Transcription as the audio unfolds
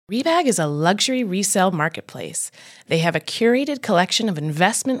Rebag is a luxury resale marketplace. They have a curated collection of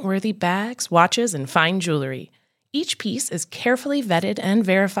investment-worthy bags, watches, and fine jewelry. Each piece is carefully vetted and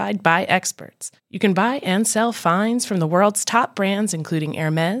verified by experts. You can buy and sell finds from the world's top brands, including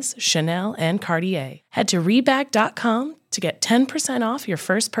Hermes, Chanel, and Cartier. Head to Rebag.com to get 10% off your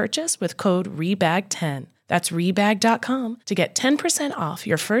first purchase with code REBAG10. That's Rebag.com to get 10% off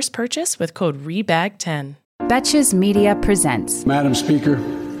your first purchase with code REBAG10. Betches Media presents. Madam Speaker,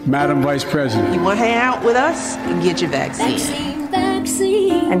 Madam Vice President. You want to hang out with us? Get your vaccine.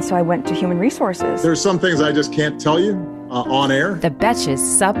 Vaccine. And so I went to Human Resources. There's some things I just can't tell you on air. The Betches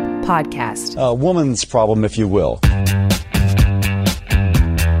Sup Podcast. A woman's problem, if you will.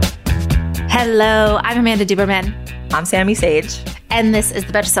 Hello, I'm Amanda Duberman. I'm Sammy Sage. And this is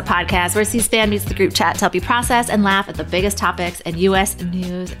the Betches Sup Podcast, where C-SPAN meets the group chat to help you process and laugh at the biggest topics in U.S.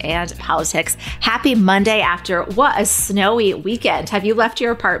 news and politics. Happy Monday after what a snowy weekend. Have you left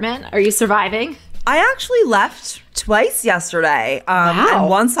your apartment? Are you surviving? I actually left twice yesterday, and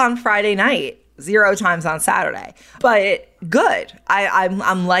once on Friday night, 0 times on Saturday. But good.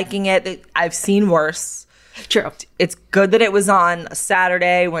 I'm liking it. I've seen worse. True. It's good that it was on a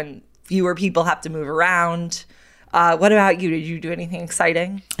Saturday when fewer people have to move around. What about you? Did you do anything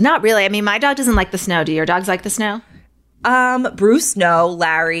exciting? Not really. I mean, my dog doesn't like the snow. Do your dogs like the snow? Bruce, no.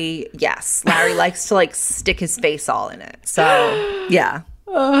 Larry, yes. Larry likes to stick his face all in it. So, yeah.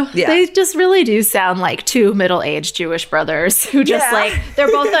 Yeah. They just really do sound like two middle-aged Jewish brothers who just they're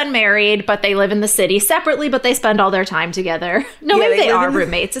both unmarried, but they live in the city separately, but they spend all their time together. No, maybe they are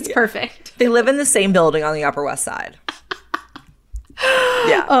roommates. It's perfect. They live in the same building on the Upper West Side.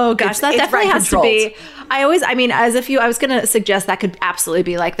 Yeah. Oh gosh, that definitely has to be. I was going to suggest that could absolutely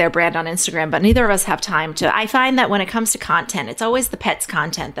be like their brand on Instagram, but neither of us have time to. I find that when it comes to content, it's always the pets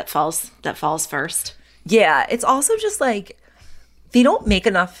content that falls first. Yeah. It's also just they don't make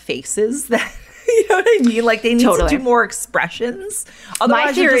enough faces that, you know what I mean? They need to do more expressions.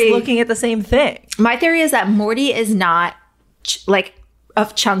 Otherwise, you're just looking at the same thing. My theory is that Morty is not a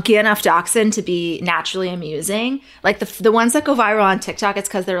chunky enough dachshund to be naturally amusing. The ones that go viral on TikTok, it's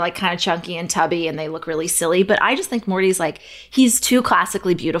because they're kind of chunky and tubby and they look really silly. But I just think Morty's he's too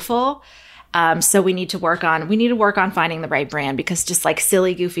classically beautiful. So we need to work on finding the right brand, because just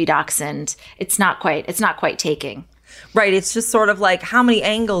silly, goofy dachshund, it's not quite taking. Right. It's just sort of how many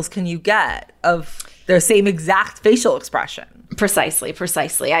angles can you get of their same exact facial expression? Precisely.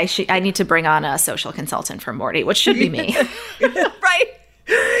 I need to bring on a social consultant for Morty, which should be me. Right.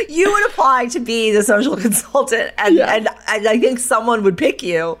 You would apply to be the social consultant, and I think someone would pick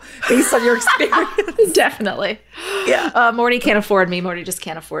you based on your experience. Definitely. Yeah. Morty can't afford me. Morty just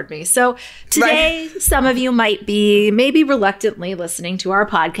can't afford me. So today, Some of you might be maybe reluctantly listening to our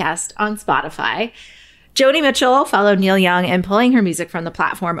podcast on Spotify. Joni Mitchell followed Neil Young in pulling her music from the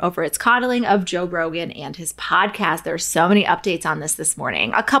platform over its coddling of Joe Rogan and his podcast. There's so many updates on this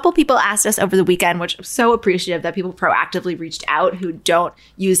morning. A couple people asked us over the weekend, which I'm so appreciative that people proactively reached out who don't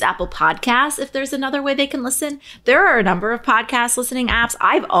use Apple Podcasts, if there's another way they can listen. There are a number of podcast listening apps.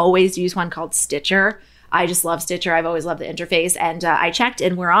 I've always used one called Stitcher. I just love Stitcher. I've always loved the interface. And I checked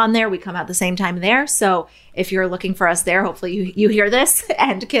and we're on there. We come out the same time there. So if you're looking for us there, hopefully you hear this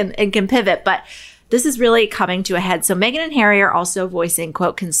and can pivot. But this is really coming to a head. So Meghan and Harry are also voicing,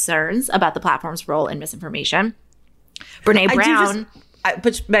 quote, concerns about the platform's role in misinformation. Brene Brown. I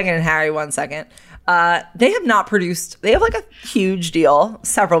put Meghan and Harry 1 second. They have not produced, they have a huge deal,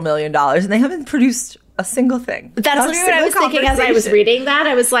 several $1 million, and they haven't produced a single thing. That's literally what I was thinking as I was reading that.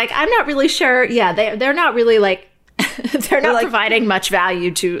 I was I'm not really sure. Yeah, they're not really they're not providing much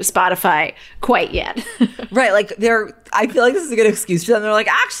value to Spotify quite yet. Right. I feel like this is a good excuse for them. They're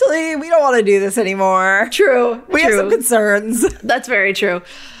actually, we don't want to do this anymore. True. We have some concerns. That's very true.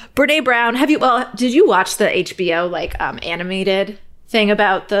 Brene Brown, did you watch the HBO animated thing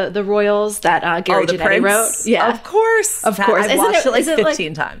about the royals that Gary Janetti wrote? Yeah. Of course. Of course. I've watched it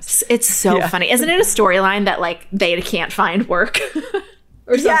 15 times. It's so funny. Isn't it a storyline that they can't find work?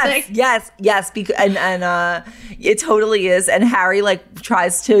 Or something. Yes. And it totally is. And Harry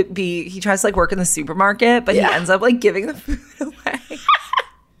tries to work in the supermarket, but he ends up giving the food away.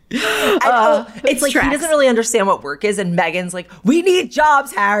 It's he doesn't really understand what work is, and Meghan's we need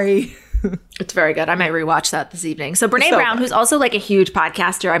jobs, Harry. It's very good. I might rewatch that this evening. So Brene Brown, who's also a huge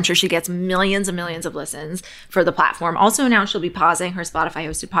podcaster, I'm sure she gets millions and millions of listens for the platform, also announced she'll be pausing her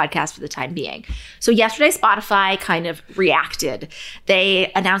Spotify-hosted podcast for the time being. So yesterday, Spotify kind of reacted.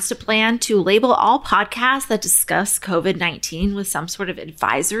 They announced a plan to label all podcasts that discuss COVID-19 with some sort of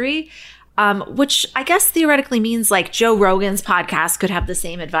advisory. which I guess theoretically means like Joe Rogan's podcast could have the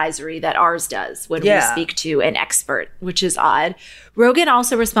same advisory that ours does when we speak to an expert, which is odd. Rogan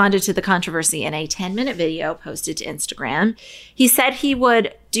also responded to the controversy in a 10-minute video posted to Instagram. He said he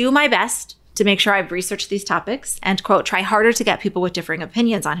would do my best to make sure I've researched these topics and, quote, try harder to get people with differing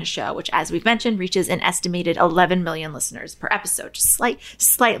opinions on his show, which, as we've mentioned, reaches an estimated 11 million listeners per episode, just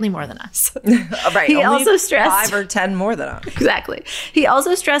slightly more than us. Right. He only also stressed 5 or 10 more than us. Exactly. He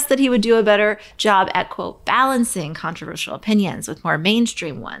also stressed that he would do a better job at, quote, balancing controversial opinions with more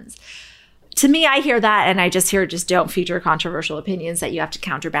mainstream ones. To me, I hear that and I just hear don't feature controversial opinions that you have to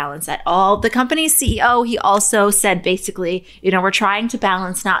counterbalance at all. The company's CEO, he also said basically, we're trying to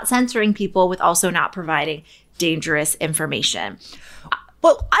balance not censoring people with also not providing dangerous information.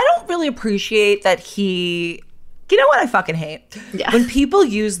 Well, I don't really appreciate that you know what I fucking hate? Yeah. When people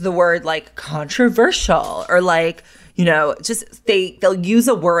use the word like controversial or like, just they'll use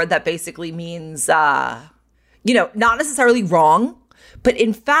a word that basically means, not necessarily wrong. But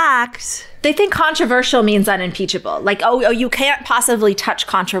in fact, they think controversial means unimpeachable. Like, oh, you can't possibly touch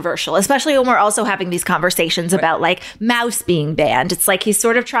controversial, especially when we're also having these conversations about like mouse being banned. It's like he's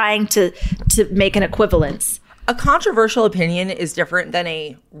sort of trying to make an equivalence. A controversial opinion is different than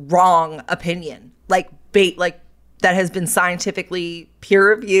a wrong opinion, like that has been scientifically peer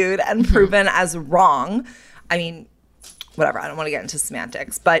reviewed and proven as wrong. I mean, whatever. I don't want to get into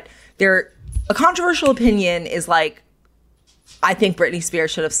semantics, but a controversial opinion is like, I think Britney Spears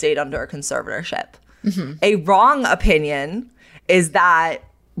should have stayed under a conservatorship. Mm-hmm. A wrong opinion is that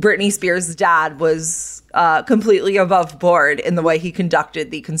Britney Spears' dad was completely above board in the way he conducted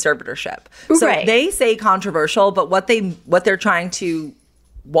the conservatorship. So they say controversial, but what they're trying to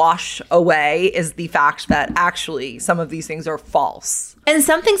wash away is the fact that actually some of these things are false. And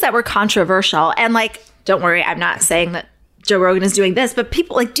some things that were controversial, and like, don't worry, I'm not saying that Joe Rogan is doing this, but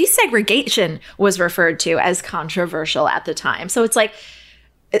people like desegregation was referred to as controversial at the time. So it's like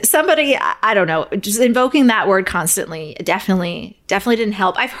somebody, I don't know, just invoking that word constantly definitely didn't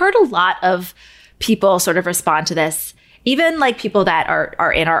help. I've heard a lot of people sort of respond to this, even like people that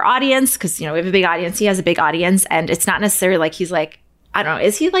are in our audience, because, we have a big audience. He has a big audience, and it's not necessarily like he's like, I don't know,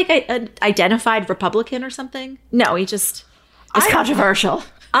 is he like an identified Republican or something? No, he just is controversial.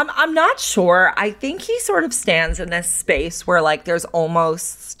 I'm not sure. I think he sort of stands in this space where like there's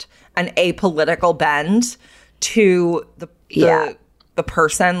almost an apolitical bend to the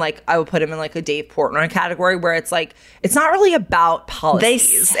person. Like I would put him in like a Dave Portnoy category where it's like, it's not really about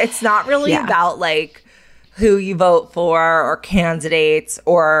policies. It's not really about like who you vote for or candidates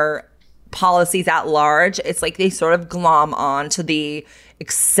or policies at large. It's like they sort of glom on to the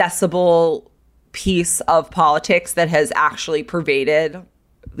accessible piece of politics that has actually pervaded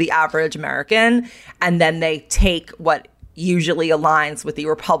the average American, and then they take what usually aligns with the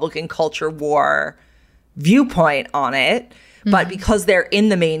Republican culture war viewpoint on it. Mm-hmm. But because they're in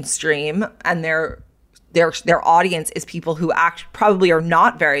the mainstream and their audience is people who probably are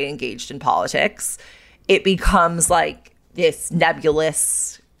not very engaged in politics, it becomes like this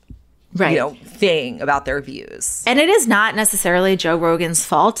nebulous thing about their views. And it is not necessarily Joe Rogan's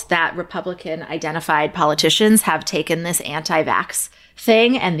fault that Republican identified politicians have taken this anti-vax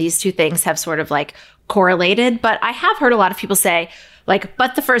thing, and these two things have sort of like correlated. But I have heard a lot of people say like,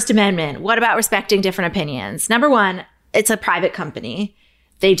 but the First Amendment, what about respecting different opinions? Number one, it's a private company.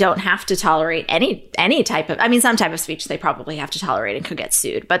 They don't have to tolerate any type of, some type of speech they probably have to tolerate and could get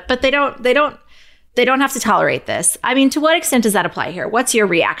sued, but they don't have to tolerate this. To what extent does that apply here? What's your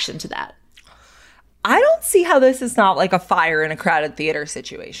reaction to that? I don't see how this is not like a fire in a crowded theater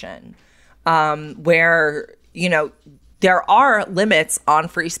situation, where, there are limits on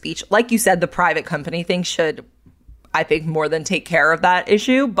free speech. Like you said, the private company thing should, I think, more than take care of that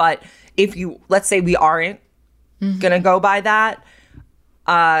issue. But let's say we aren't going to go by that,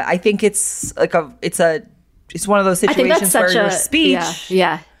 I think it's like it's one of those situations where your speech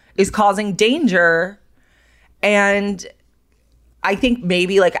is causing danger. And I think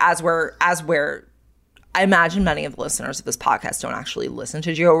maybe like as we're I imagine many of the listeners of this podcast don't actually listen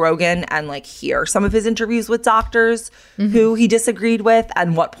to Joe Rogan and like hear some of his interviews with doctors who he disagreed with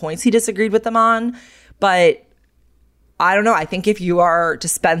and what points he disagreed with them on. But I don't know. I think if you are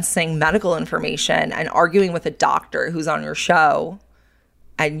dispensing medical information and arguing with a doctor who's on your show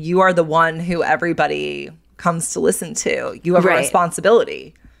and you are the one who everybody comes to listen to, you have a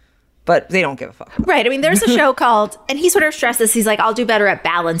responsibility. But they don't give a fuck. Right. There's a show called, and he sort of stresses, he's like, I'll do better at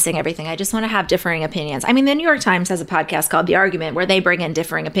balancing everything. I just want to have differing opinions. The New York Times has a podcast called The Argument where they bring in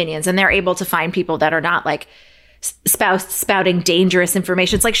differing opinions and they're able to find people that are not like spouting dangerous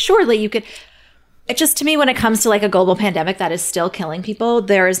information. It's like, surely you could, It just, to me, when it comes to like a global pandemic that is still killing people,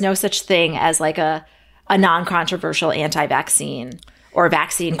 there is no such thing as like a non-controversial anti-vaccine or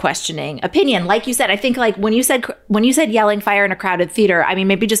vaccine questioning opinion. Like you said, I think like when you said yelling fire in a crowded theater, I mean,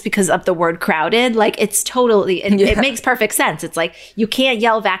 maybe just because of the word crowded, like it's totally, it makes perfect sense. It's like, you can't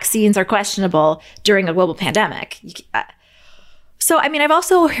yell vaccines are questionable during a global pandemic. So, I mean, I've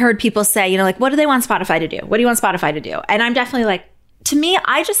also heard people say, you know, like, what do they want Spotify to do? What do you want Spotify to do? And I'm definitely like, to me,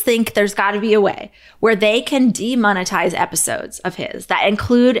 I just think there's got to be a way where they can demonetize episodes of his that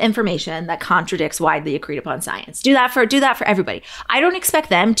include information that contradicts widely agreed upon science. Do that for everybody. I don't expect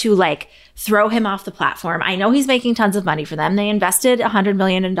them to like throw him off the platform. I know he's making tons of money for them. They invested $100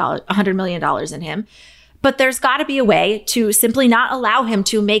 million in him. But there's got to be a way to simply not allow him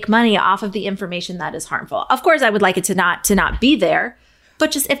to make money off of the information that is harmful. Of course, I would like it to not be there.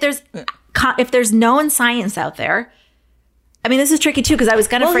 But just if there's known science out there, I mean, this is tricky too, because I was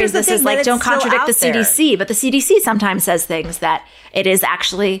going to phrase this as like, don't contradict the CDC, but the CDC sometimes says things that it is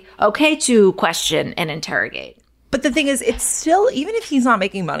actually okay to question and interrogate. But the thing is, it's still, even if he's not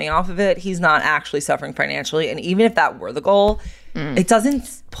making money off of it, he's not actually suffering financially. And even if that were the goal, it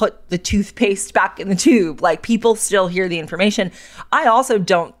doesn't put the toothpaste back in the tube. Like, people still hear the information. I also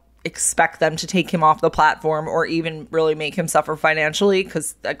don't expect them to take him off the platform or even really make him suffer financially,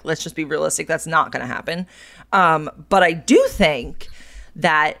 because like, let's just be realistic, that's not going to happen. But I do think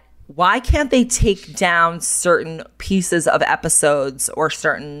that why can't they take down certain pieces of episodes or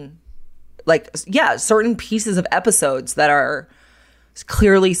certain pieces of episodes that are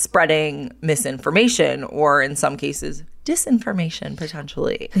clearly spreading misinformation or in some cases disinformation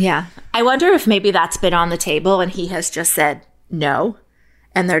potentially. Yeah. I wonder if maybe that's been on the table and he has just said no.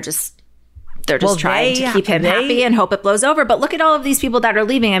 And they're just trying to keep him happy and hope it blows over. But look at all of these people that are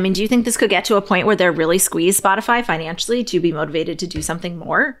leaving. I mean, do you think this could get to a point where they're really squeezed Spotify financially to be motivated to do something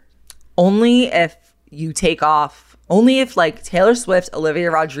more? Only if you take off. Only if like Taylor Swift,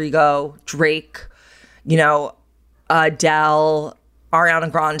 Olivia Rodrigo, Drake, you know, Adele,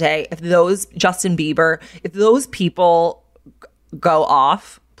 Ariana Grande, Justin Bieber, if those people go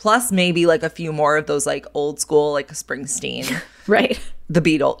off, plus maybe like a few more of those like old school, like Springsteen. Right. The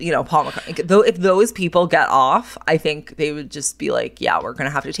Beatles, you know, Paul McCartney. Though if those people get off, I think they would just be like, yeah, we're going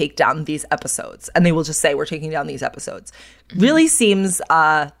to have to take down these episodes. And they will just say, we're taking down these episodes. Really seems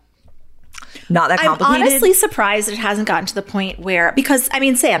not that complicated. I'm honestly surprised it hasn't gotten to the point where, because, I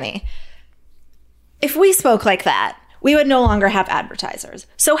mean, Sammy, if we spoke like that, we would no longer have advertisers.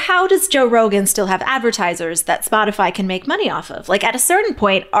 So how does Joe Rogan still have advertisers that Spotify can make money off of? Like, at a certain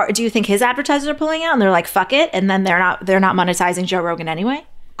point, do you think his advertisers are pulling out and they're like, fuck it, and then they're not monetizing Joe Rogan anyway?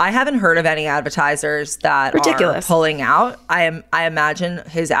 I haven't heard of any advertisers that are pulling out. I imagine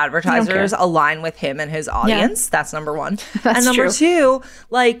his advertisers align with him and his audience. Yeah. That's number one. That's and number two,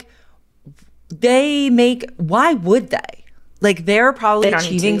 like, why would they? Like, they're probably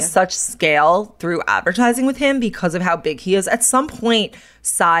achieving such scale through advertising with him because of how big he is. At some point,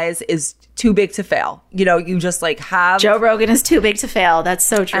 size is too big to fail. You know, you just like have... Joe Rogan is too big to fail. That's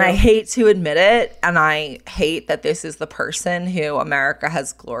so true. And I hate to admit it. And I hate that this is the person who America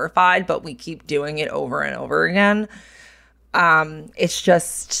has glorified, but we keep doing it over and over again. It's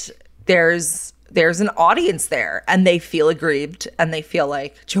just, there's an audience there and they feel aggrieved and they feel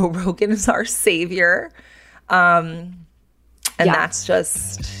like Joe Rogan is our savior. And that's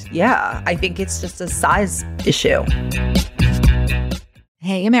just, I think it's just a size issue.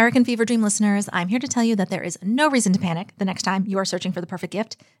 Hey, American Fever Dream listeners, I'm here to tell you that there is no reason to panic the next time you are searching for the perfect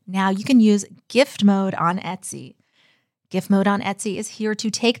gift. Now you can use gift mode on Etsy. Gift mode on Etsy is here to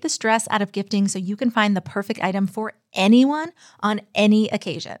take the stress out of gifting so you can find the perfect item for anyone on any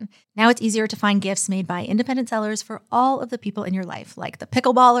occasion. Now it's easier to find gifts made by independent sellers for all of the people in your life, like the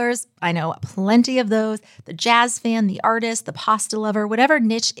pickleballers, I know plenty of those, the jazz fan, the artist, the pasta lover, whatever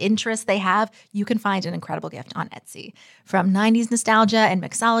niche interest they have, you can find an incredible gift on Etsy. From 90s nostalgia and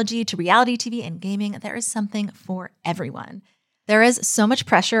mixology to reality TV and gaming, there is something for everyone. There is so much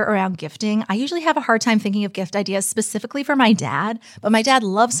pressure around gifting. I usually have a hard time thinking of gift ideas specifically for my dad, but my dad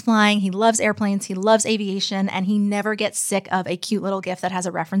loves flying, he loves airplanes, he loves aviation, and he never gets sick of a cute little gift that has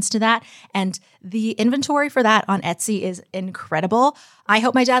a reference to that. And the inventory for that on Etsy is incredible. I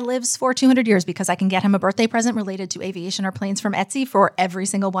hope my dad lives for 200 years because I can get him a birthday present related to aviation or planes from Etsy for every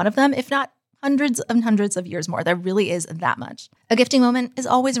single one of them, if not hundreds and hundreds of years more. There really is that much. A gifting moment is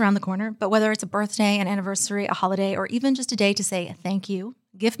always around the corner, but whether it's a birthday, an anniversary, a holiday, or even just a day to say thank you,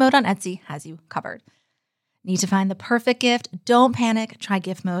 gift mode on Etsy has you covered. Need to find the perfect gift? Don't panic. Try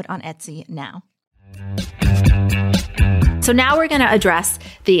gift mode on Etsy now. So now we're going to address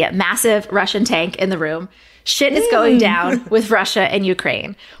the massive Russian tank in the room. Shit is going down with Russia and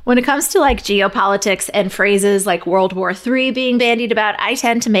Ukraine. When it comes to like geopolitics and phrases like World War III being bandied about, I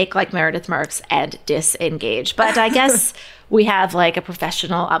tend to make like Meredith Marks and disengage. But I guess we have like a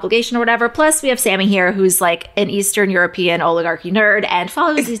professional obligation or whatever. Plus, we have Sammy here, who's like an Eastern European oligarchy nerd and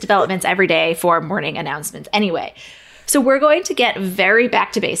follows these developments every day for morning announcements. Anyway, so we're going to get very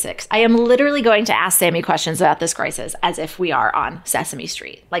back to basics. I am literally going to ask Sammy questions about this crisis as if we are on Sesame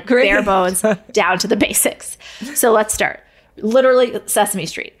Street, like bare bones down to the basics. So let's start. Literally Sesame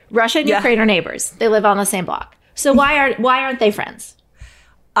Street. Russia and Ukraine are neighbors. They live on the same block. So why aren't they friends?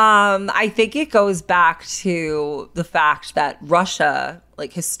 I think it goes back to the fact that Russia,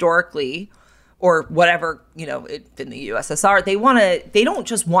 like historically, or whatever, you know, in the USSR, they don't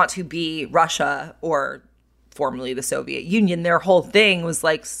just want to be Russia or formerly the Soviet Union. Their whole thing was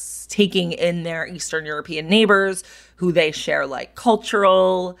like taking in their Eastern European neighbors who they share like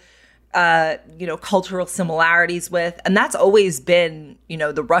cultural similarities with. And that's always been, you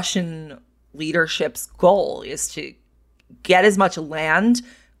know, the Russian leadership's goal is to get as much land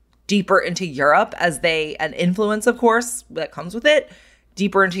deeper into Europe and influence, of course, that comes with it,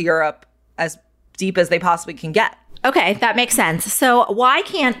 deeper into Europe, as deep as they possibly can get. Okay, that makes sense. So why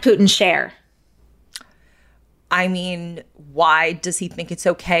can't Putin share? I mean, why does he think it's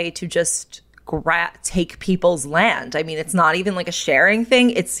okay to just take people's land? I mean, it's not even like a sharing thing.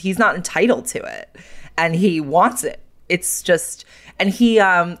 He's not entitled to it, and he wants it. It's just, and he's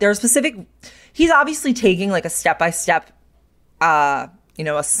obviously taking like a step-by-step, a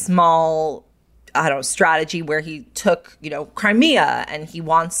small, strategy where he took, Crimea, and he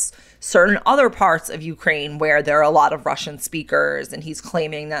wants certain other parts of Ukraine where there are a lot of Russian speakers, and he's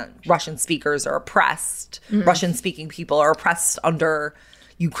claiming that Russian speakers are oppressed. Mm-hmm. Russian-speaking people are oppressed under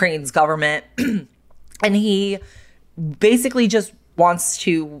Ukraine's government. And he basically just wants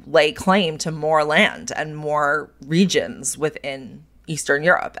to lay claim to more land and more regions within Eastern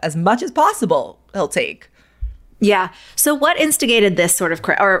Europe. As much as possible, he'll take. Yeah. So what instigated this sort of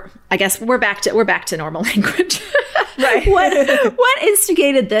or I guess we're back to normal language. Right. What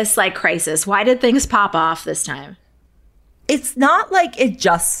instigated this like crisis? Why did things pop off this time? It's not like it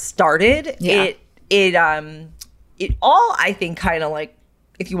just started. Yeah. It all, I think, kind of like,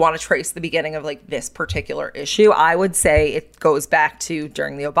 if you want to trace the beginning of like this particular issue, I would say it goes back to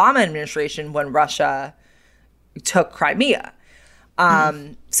during the Obama administration when Russia took Crimea.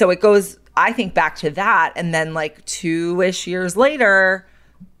 So it goes, I think, back to that. And then like 2-ish years later,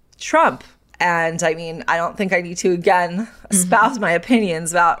 Trump. And I mean, I don't think I need to, again, espouse my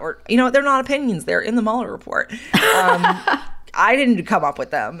opinions about, or, they're not opinions. They're in the Mueller report. I didn't come up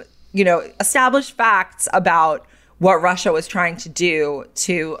with them. Established facts about what Russia was trying to do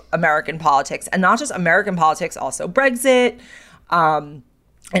to American politics. And not just American politics, also Brexit,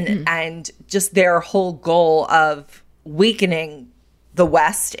 and just their whole goal of weakening the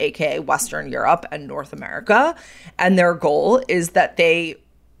West, aka Western Europe and North America. And their goal is that they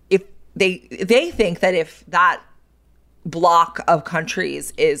think that if that block of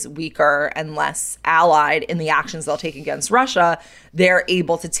countries is weaker and less allied in the actions they'll take against Russia, they're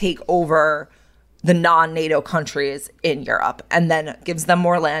able to take over the non-NATO countries in Europe, and then gives them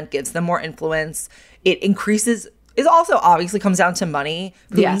more land, gives them more influence. It increases, it also obviously comes down to money.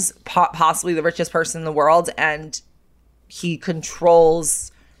 Putin's possibly the richest person in the world, and he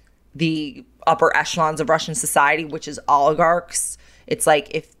controls the upper echelons of Russian society, which is oligarchs. It's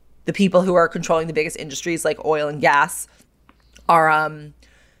like if the people who are controlling the biggest industries like oil and gas are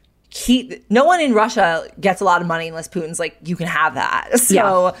no one in Russia gets a lot of money unless Putin's like, you can have that.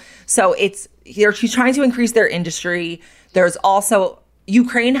 So it's, he's trying to increase their industry. There's also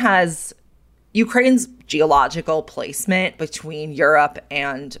Ukraine's geological placement between Europe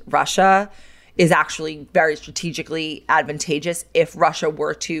and Russia is actually very strategically advantageous if Russia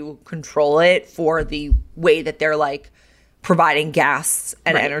were to control it for the way that they're like providing gas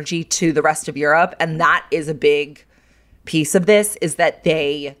and energy to the rest of Europe. And that is a big piece of this, is that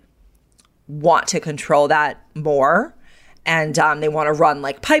they want to control that more. And they want to run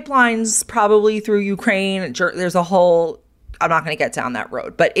like pipelines probably through Ukraine. There's a whole, I'm not going to get down that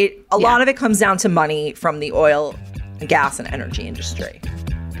road, but a lot of it comes down to money from the oil, gas, and energy industry.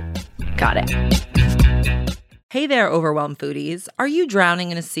 Got it. Hey there, overwhelmed foodies. Are you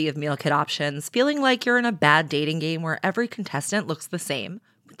drowning in a sea of meal kit options, feeling like you're in a bad dating game where every contestant looks the same,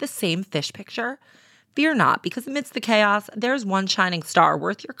 with the same fish picture? Fear not, because amidst the chaos, there's one shining star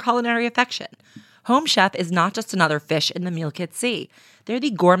worth your culinary affection. Home Chef is not just another fish in the meal kit sea. They're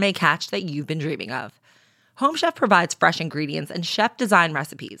the gourmet catch that you've been dreaming of. Home Chef provides fresh ingredients and chef-designed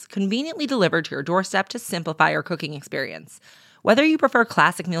recipes conveniently delivered to your doorstep to simplify your cooking experience. Whether you prefer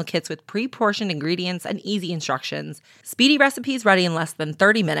classic meal kits with pre-portioned ingredients and easy instructions, speedy recipes ready in less than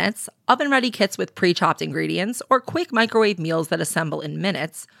 30 minutes, oven-ready kits with pre-chopped ingredients, or quick microwave meals that assemble in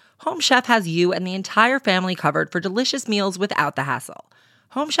minutes, Home Chef has you and the entire family covered for delicious meals without the hassle.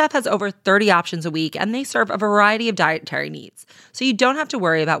 Home Chef has over 30 options a week, and they serve a variety of dietary needs, so you don't have to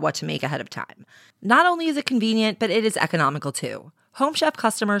worry about what to make ahead of time. Not only is it convenient, but it is economical too. Home Chef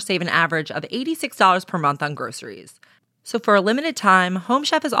customers save an average of $86 per month on groceries. So for a limited time, Home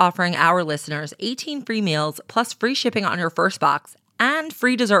Chef is offering our listeners 18 free meals plus free shipping on your first box and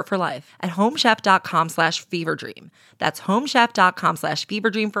free dessert for life at homechef.com/feverdream. That's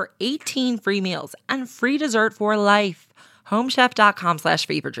homechef.com/feverdream for 18 free meals and free dessert for life.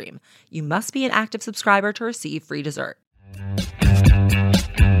 homechef.com/feverdream. You must be an active subscriber to receive free dessert.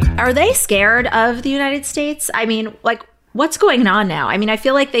 Are they scared of the United States? I mean, like, what's going on now? I mean, I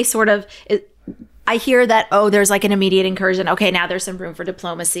feel like they sort of... I hear that, there's like an immediate incursion. Okay, now there's some room for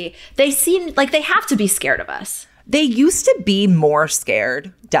diplomacy. They seem like they have to be scared of us. They used to be more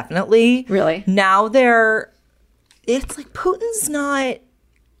scared, definitely. Really? Now it's like Putin's not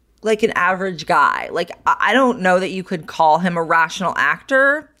like an average guy. Like, I don't know that you could call him a rational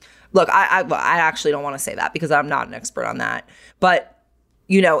actor. Look, I actually don't want to say that because I'm not an expert on that. But,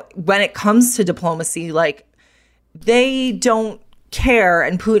 when it comes to diplomacy, like, they don't care,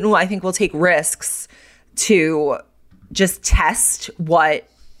 and Putin, I think, will take risks to just test what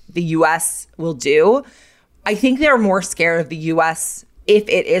the U.S. will do. I think they're more scared of the U.S. if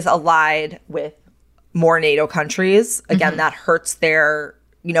it is allied with more NATO countries. Again, that hurts their,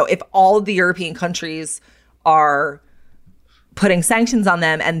 if all of the European countries are putting sanctions on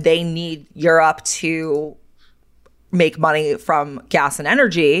them and they need Europe to make money from gas and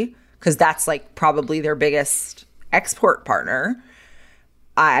energy, because that's like probably their biggest export partner,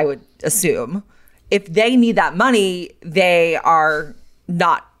 I would assume. If they need that money, they are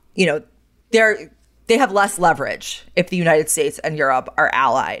not, they have less leverage if the United States and Europe are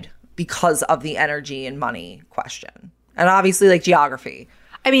allied because of the energy and money question. And obviously, like, geography.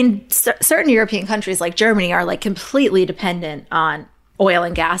 I mean, certain European countries like Germany are like completely dependent on oil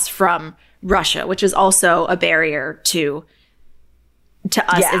and gas from Russia, which is also a barrier to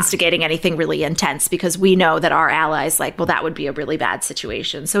us instigating anything really intense, because we know that our allies, like, well, that would be a really bad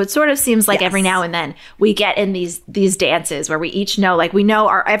situation. So it sort of seems like every now and then we get in these dances where we each know, like,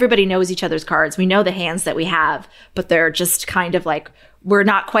 everybody knows each other's cards. We know the hands that we have, but they're just kind of like, we're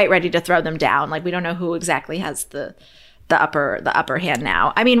not quite ready to throw them down. Like, we don't know who exactly has the upper hand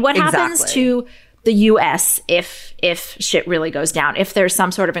now. I mean, what happens to the U.S. if shit really goes down? If there's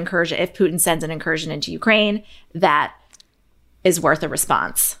some sort of incursion, if Putin sends an incursion into Ukraine, that is worth a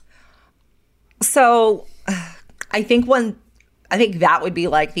response. So I think that would be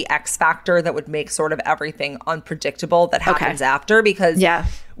like the X factor that would make sort of everything unpredictable that happens after, because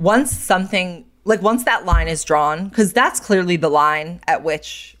once that line is drawn, because that's clearly the line at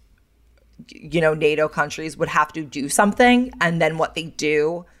which, NATO countries would have to do something, and then what they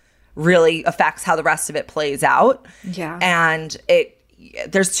do really affects how the rest of it plays out. Yeah. And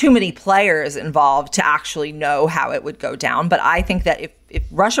there's too many players involved to actually know how it would go down. But I think that if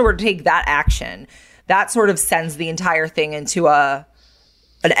Russia were to take that action, that sort of sends the entire thing into an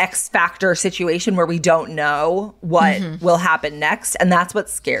X factor situation where we don't know what will happen next. And that's what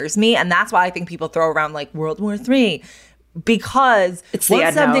scares me. And that's why I think people throw around like World War III, because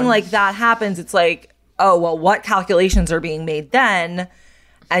once something like that happens, it's like, oh, well, what calculations are being made then?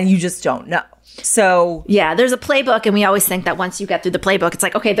 And you just don't know. So yeah, there's a playbook, and we always think that once you get through the playbook, it's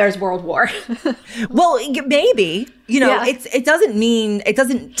like, okay, there's World War. Well, maybe, it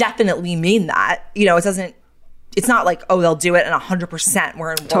doesn't definitely mean that, it's not like, oh, they'll do it and 100%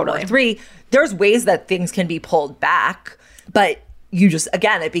 we're in World War III. There's ways that things can be pulled back, but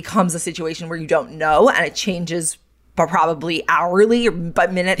it becomes a situation where you don't know, and it changes probably hourly,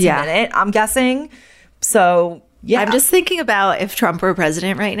 but minute to minute, I'm guessing. So yeah. I'm just thinking about if Trump were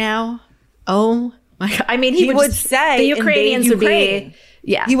president right now. Oh my God. I mean, he would say the Ukrainians would be,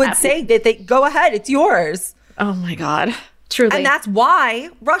 he would say that they go ahead, it's yours. Oh my God. Truly. And that's why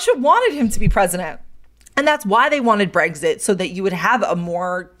Russia wanted him to be president. And that's why they wanted Brexit, so that you would have a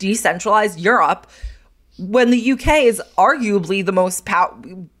more decentralized Europe, when the UK is arguably the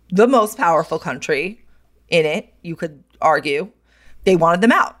most powerful country in it, you could argue. They wanted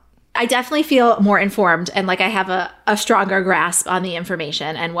them out. I definitely feel more informed, and like I have a stronger grasp on the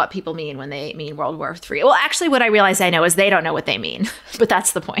information and what people mean when they mean World War III. Well, actually, what I realize I know is they don't know what they mean, but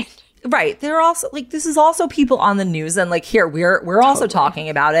that's the point. Right. They're also like, this is also people on the news, and like here we're also talking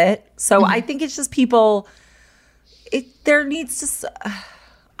about it. So I think it's just people there needs to,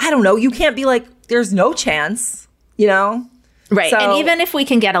 I don't know. You can't be like, there's no chance, you know? Right. So, and even if we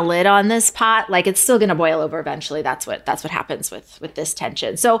can get a lid on this pot, like it's still going to boil over eventually. That's what happens with this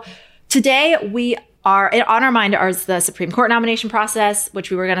tension. So today we are, on our mind is the Supreme Court nomination process,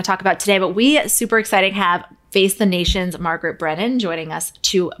 which we were going to talk about today, but we super exciting have Face the Nation's Margaret Brennan joining us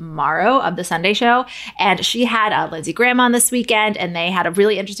tomorrow of the Sunday Show. And she had Lindsey Graham on this weekend, and they had a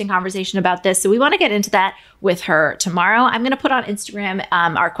really interesting conversation about this. So we want to get into that with her tomorrow. I'm going to put on Instagram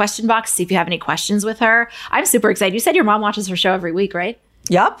our question box, see if you have any questions with her. I'm super excited. You said your mom watches her show every week, right?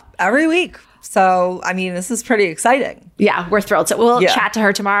 Yep, every week. So, I mean, this is pretty exciting. Yeah, we're thrilled. So we'll chat to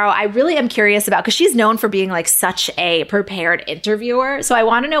her tomorrow. I really am curious about, because she's known for being like such a prepared interviewer. So I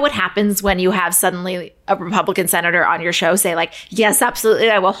want to know what happens when you have suddenly a Republican senator on your show say like, yes, absolutely,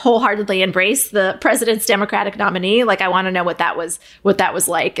 I will wholeheartedly embrace the president's Democratic nominee. Like, I want to know what that was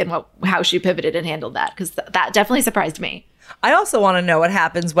like and how she pivoted and handled that, because that definitely surprised me. I also want to know what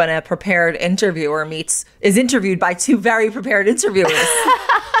happens when a prepared interviewer is interviewed by two very prepared interviewers.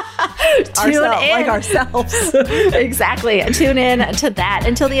 Like ourselves. Exactly. Tune in to that.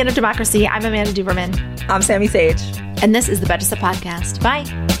 Until the end of democracy, I'm Amanda Duberman. I'm Sammy Sage. And this is the Betches Sup Podcast. Bye.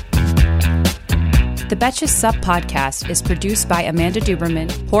 The Betches Sup Podcast is produced by Amanda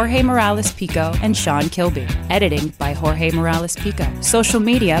Duberman, Jorge Morales-Pico, and Sean Kilby. Editing by Jorge Morales-Pico. Social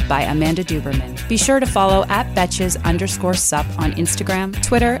media by Amanda Duberman. Be sure to follow @Betches_Sup on Instagram,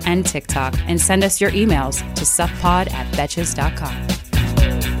 Twitter, and TikTok, and send us your emails to suppod@betches.com.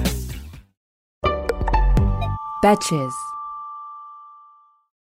 Betches.